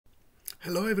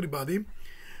Hello everybody.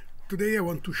 Today I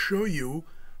want to show you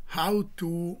how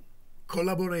to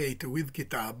collaborate with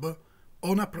Github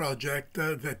on a project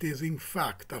that is in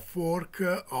fact a fork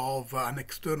of an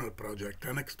external project,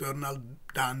 an external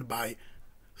done by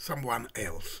someone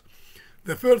else.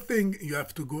 The first thing you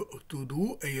have to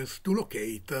do is to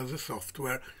locate the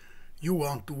software you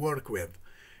want to work with.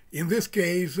 In this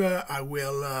case, I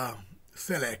will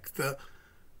select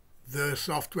the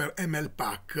software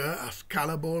MLPack, a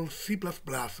scalable C++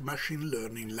 machine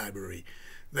learning library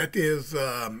that is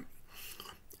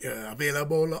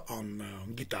available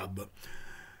on GitHub.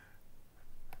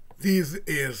 This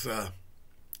is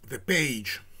the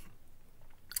page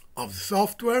of the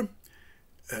software.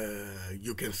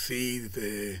 You can see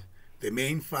the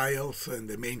main files and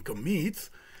the main commits,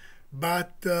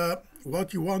 but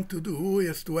what you want to do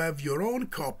is to have your own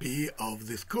copy of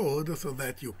this code so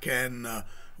that you can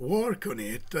work on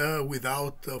it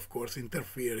without, of course,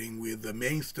 interfering with the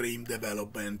mainstream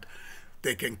development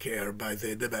taken care by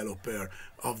the developer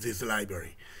of this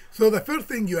library. So the first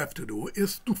thing you have to do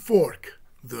is to fork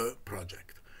the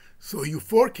project. So you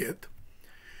fork it,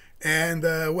 and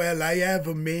well, I have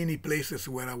many places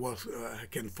where I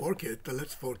can fork it.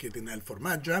 Let's fork it in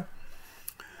L4Maggia.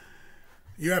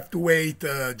 You have to wait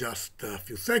just a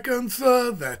few seconds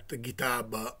that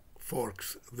GitHub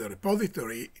forks the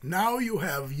repository. Now you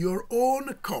have your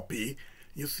own copy,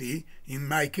 you see, in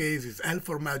my case it's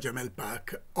L4Maggia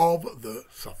MLPack, of the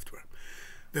software.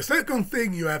 The second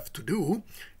thing you have to do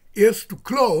is to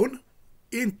clone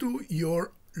into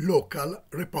your local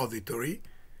repository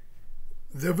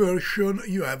the version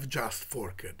you have just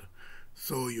forked.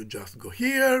 So you just go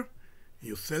here,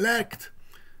 you select,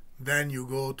 then you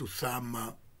go to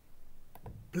some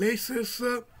places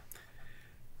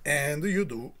and you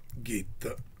do git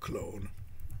clone.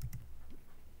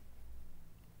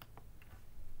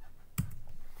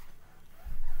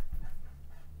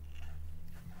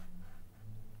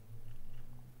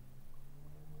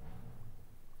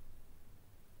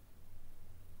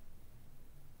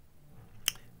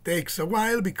 Takes a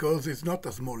while because it's not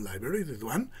a small library, this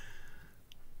one.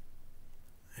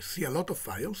 I see a lot of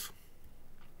files.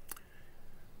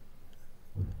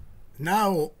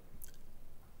 Now,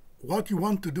 what you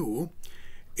want to do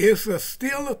is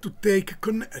still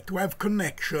to have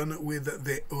connection with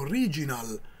the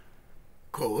original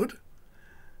code,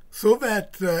 so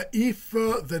that if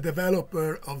the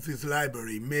developer of this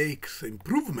library makes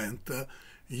improvement,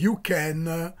 you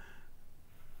can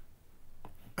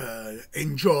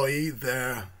enjoy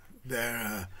their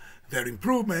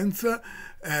improvements.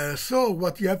 So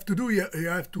what you have to do, you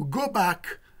have to go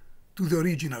back to the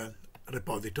original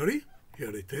repository.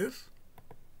 Here it is.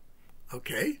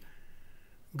 Okay.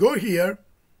 Go here,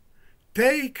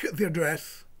 take the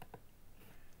address,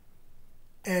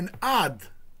 and add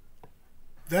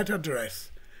that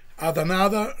address at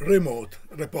another remote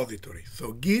repository.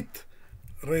 So git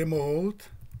remote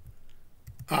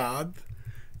add.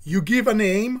 You give a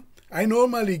name. I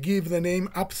normally give the name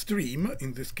upstream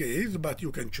in this case, but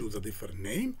you can choose a different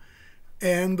name,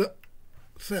 and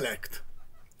select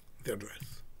the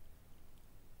address.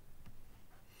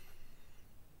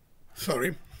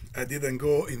 Sorry, I didn't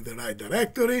go in the right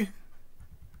directory.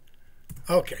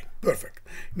 Okay, perfect.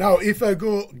 Now, if I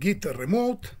go git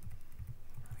remote,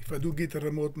 if I do git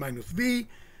remote -v,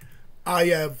 I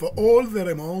have all the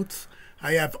remotes.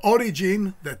 I have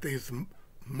origin, that is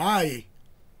my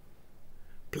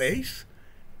place,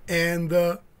 and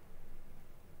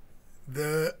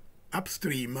the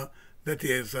upstream, that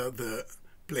is the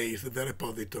place, the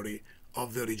repository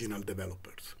of the original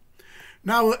developers.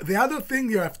 Now, the other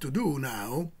thing you have to do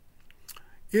now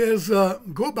is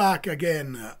go back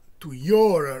again to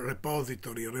your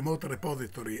repository, remote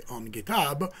repository on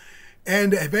GitHub,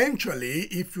 and eventually,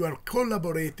 if you are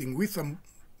collaborating with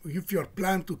if you are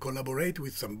planning to collaborate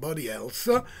with somebody else,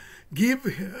 give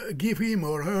him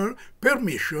or her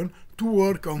permission to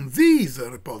work on this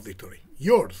repository,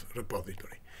 yours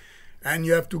repository. And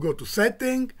you have to go to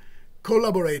Setting,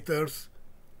 Collaborators,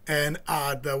 and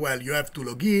add, well, you have to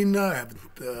log in,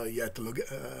 it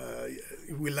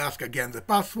will ask again the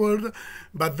password,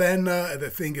 but then the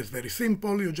thing is very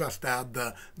simple. You just add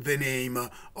the name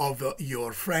of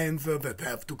your friends that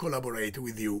have to collaborate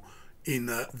with you in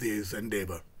this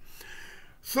endeavor.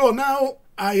 So now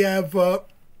I have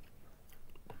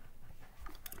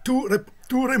two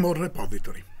remote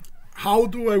repositories. How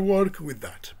do I work with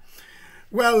that?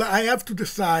 Well, I have to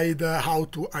decide how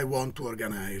I want to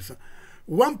organize.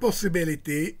 One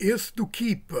possibility is to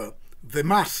keep the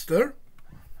master.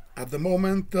 At the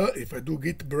moment, if I do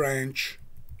git branch,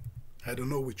 I don't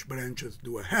know which branches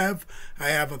do I have. I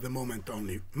have at the moment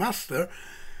only master.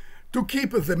 to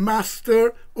keep the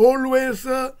master always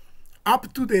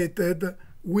up to date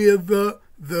with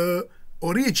the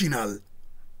original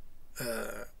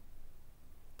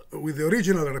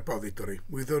repository,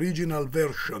 with the original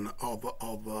version of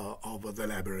the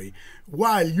library,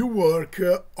 while you work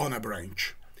on a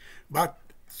branch. But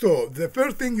so the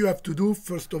first thing you have to do,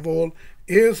 first of all,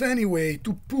 is anyway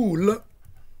to pull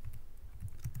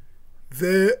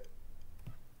the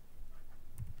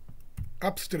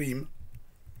upstream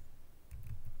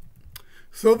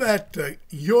so that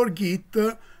your Git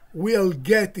will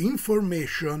get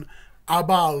information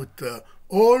about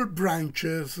all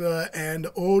branches and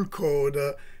all code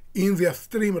in the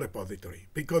upstream repository,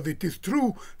 because it is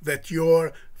true that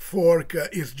your fork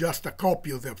is just a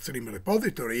copy of the upstream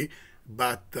repository,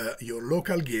 but your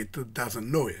local Git doesn't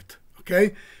know it.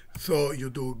 Okay, so you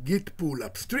do git pull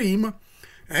upstream,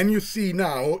 and you see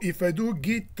now if I do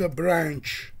git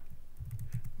branch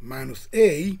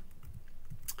 -a,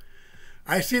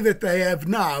 I see that I have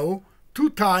now two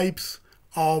types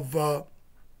of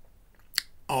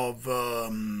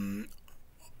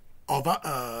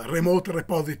remote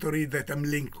repository that I'm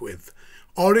linked with.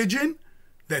 Origin,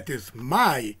 that is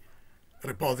my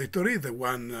repository, the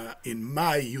one in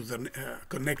my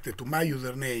connected to my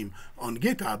username on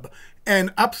GitHub,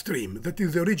 and upstream, that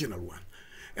is the original one.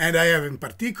 And I have in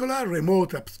particular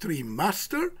remote upstream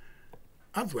master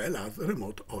as well as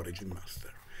remote origin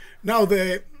master. Now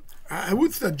I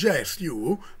would suggest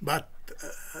you, but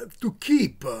to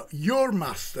keep your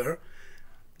master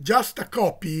just a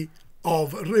copy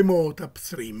of remote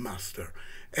upstream master,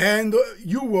 and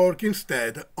you work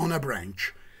instead on a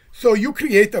branch. So you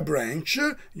create a branch.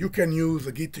 You can use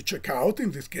git checkout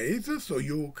in this case. So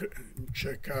you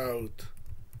checkout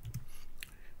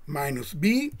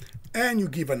 -b, and you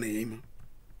give a name,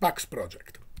 Pax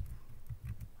project.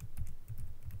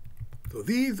 So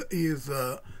this is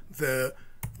the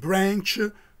branch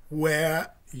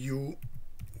where you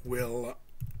will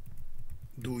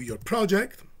do your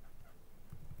project.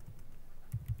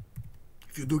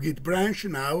 If you do git branch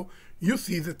now, you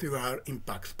see that you are in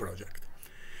Pax project.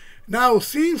 Now,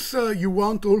 since you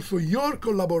want also your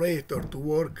collaborator to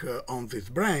work on this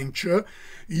branch,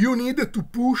 you need to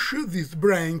push this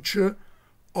branch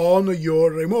on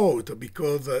your remote,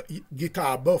 because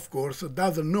GitHub, of course,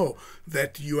 doesn't know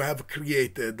that you have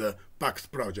created Pax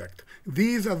project.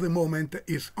 This, at the moment,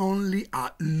 is only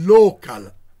a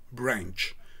local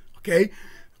branch, okay?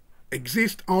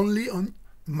 Exists only on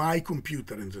my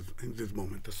computer in this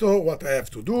moment. So what I have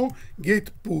to do,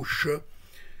 git push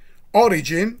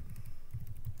origin,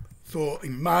 so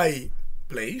in my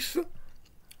place,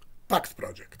 Pax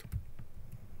project.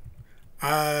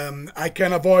 I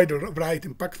can avoid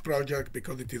writing Pax project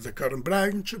because it is a current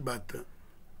branch, but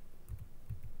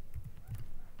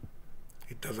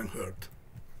it doesn't hurt.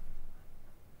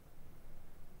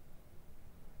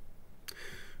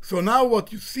 So now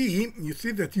what you see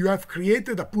that you have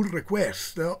created a pull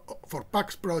request for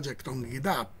Pax project on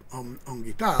GitHub,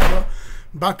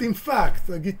 but in fact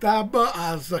GitHub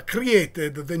has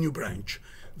created the new branch.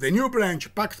 The new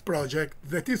branch, Pax project,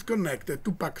 that is connected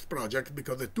to Pax project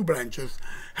because the two branches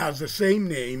have the same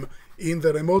name in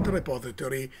the remote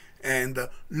repository and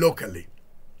locally.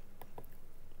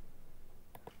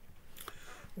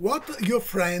 What your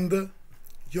friend,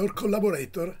 your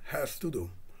collaborator has to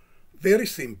do, very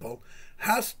simple,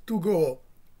 has to go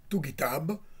to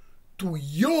GitHub, to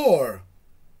your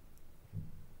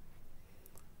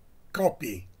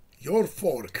copy, your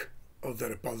fork of the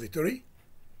repository,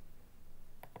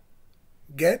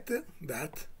 get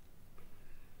that,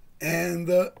 and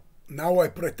now I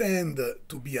pretend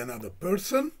to be another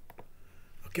person,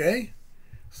 okay?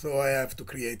 So I have to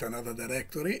create another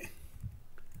directory.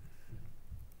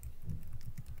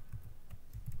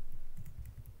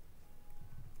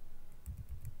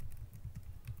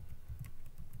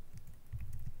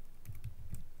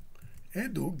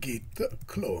 And do git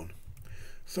clone.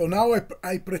 So now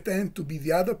I pretend to be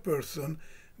the other person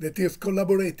that is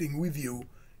collaborating with you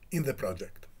in the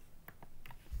project.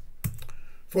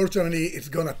 Fortunately, it's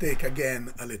gonna take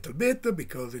again a little bit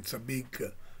because it's a big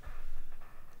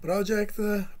project.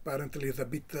 Apparently it's a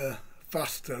bit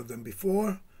faster than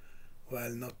before,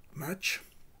 well, not much.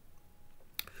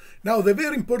 Now, the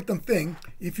very important thing,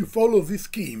 if you follow this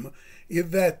scheme, is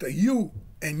that you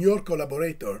and your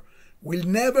collaborator will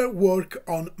never work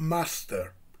on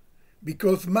master,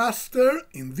 because master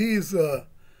in this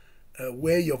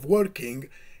way of working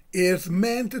is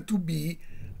meant to be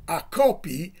a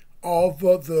copy of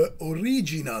the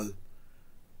original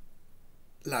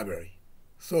library.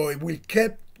 So it will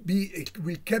kept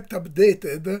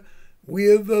updated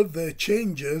with the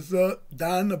changes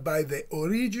done by the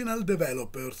original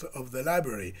developers of the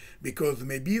library, because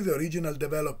maybe the original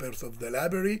developers of the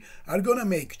library are going to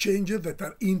make changes that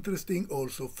are interesting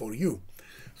also for you.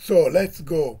 So let's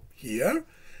go here.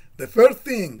 The first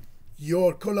thing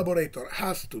your collaborator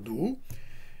has to do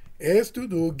is to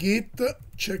do git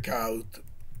checkout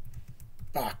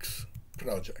packs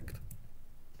project.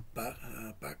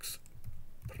 Packs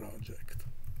project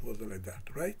was like that,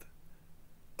 right?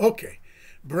 Okay,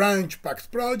 branch packs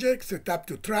project set up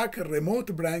to track a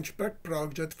remote branch pack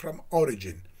project from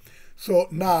origin. So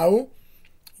now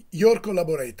your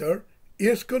collaborator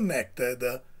is connected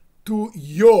to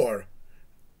your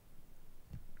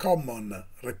common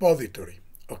repository.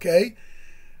 Okay,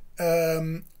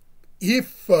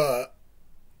 if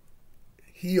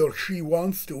he or she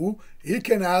wants to, he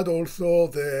can add also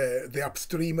the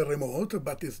upstream remote,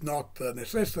 but it's not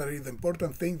necessary. The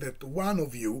important thing that one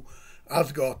of you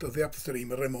has got the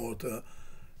upstream remote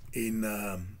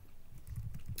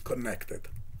connected.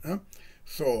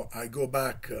 So I go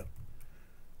back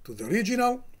to the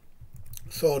original.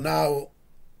 So now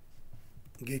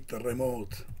git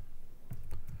remote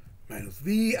 -v,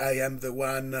 I am the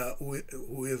one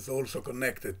who is also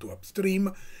connected to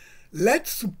upstream.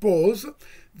 Let's suppose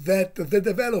that the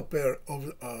developers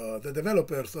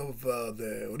of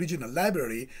the original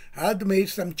library had made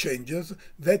some changes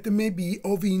that may be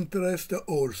of interest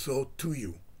also to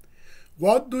you.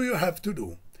 What do you have to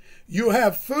do? You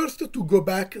have first to go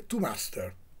back to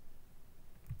master.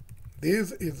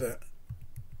 This is a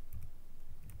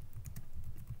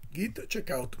git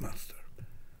checkout master.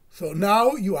 So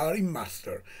now you are in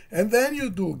master. And then you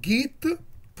do git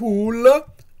pull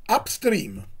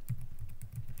upstream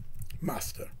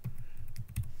master.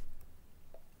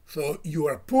 So you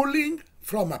are pulling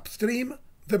from upstream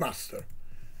the master.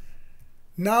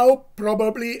 Now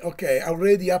probably, okay,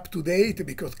 already up to date,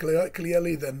 because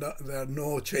clearly there are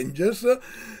no changes,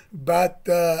 but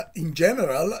in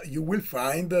general you will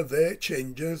find the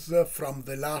changes from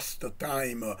the last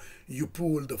time you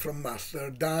pulled from master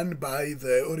done by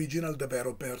the original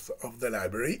developers of the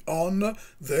library on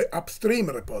the upstream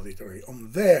repository,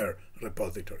 on their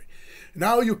repository.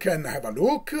 Now you can have a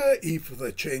look if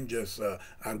the changes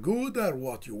are good, or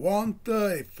what you want,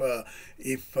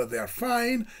 if they are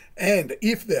fine, and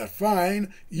if they are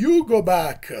fine, you go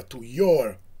back to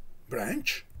your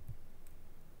branch,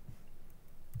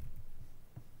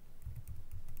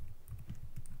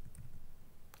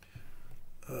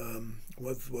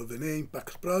 what was the name?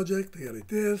 Pax project, here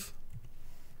it is.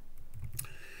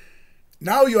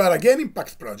 Now you are again in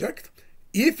Pax project.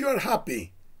 If you are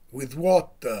happy with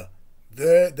what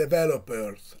the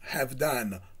developers have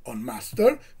done on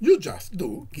master, you just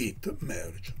do git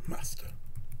merge master.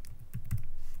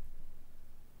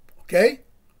 Okay?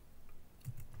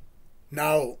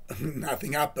 Now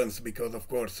nothing happens because of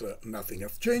course nothing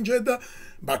has changed,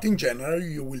 but in general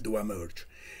you will do a merge.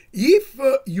 If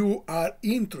you are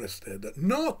interested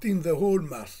not in the whole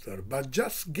master, but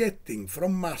just getting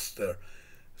from master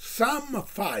some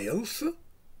files,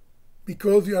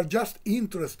 because you are just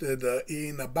interested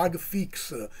in a bug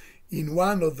fix in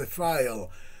one of the file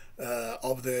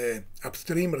of the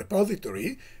upstream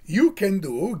repository, you can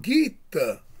do git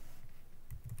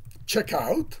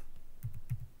checkout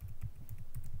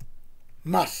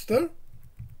master,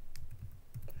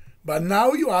 but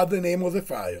now you add the name of the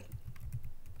file.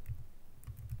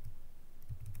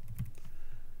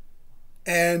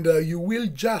 And you will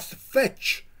just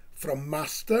fetch from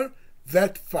master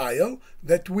that file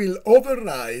that will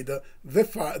override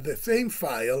the same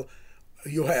file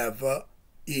you have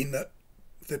in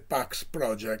the Pax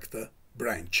project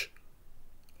branch.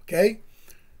 Okay?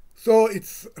 So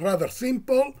it's rather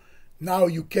simple. Now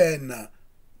you can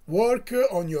work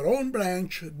on your own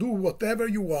branch, do whatever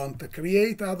you want,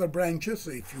 create other branches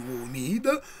if you need.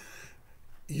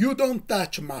 You don't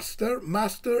touch master.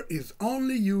 Master is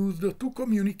only used to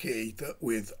communicate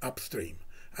with upstream.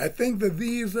 I think that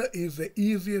this is the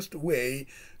easiest way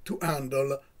to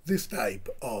handle this type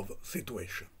of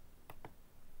situation.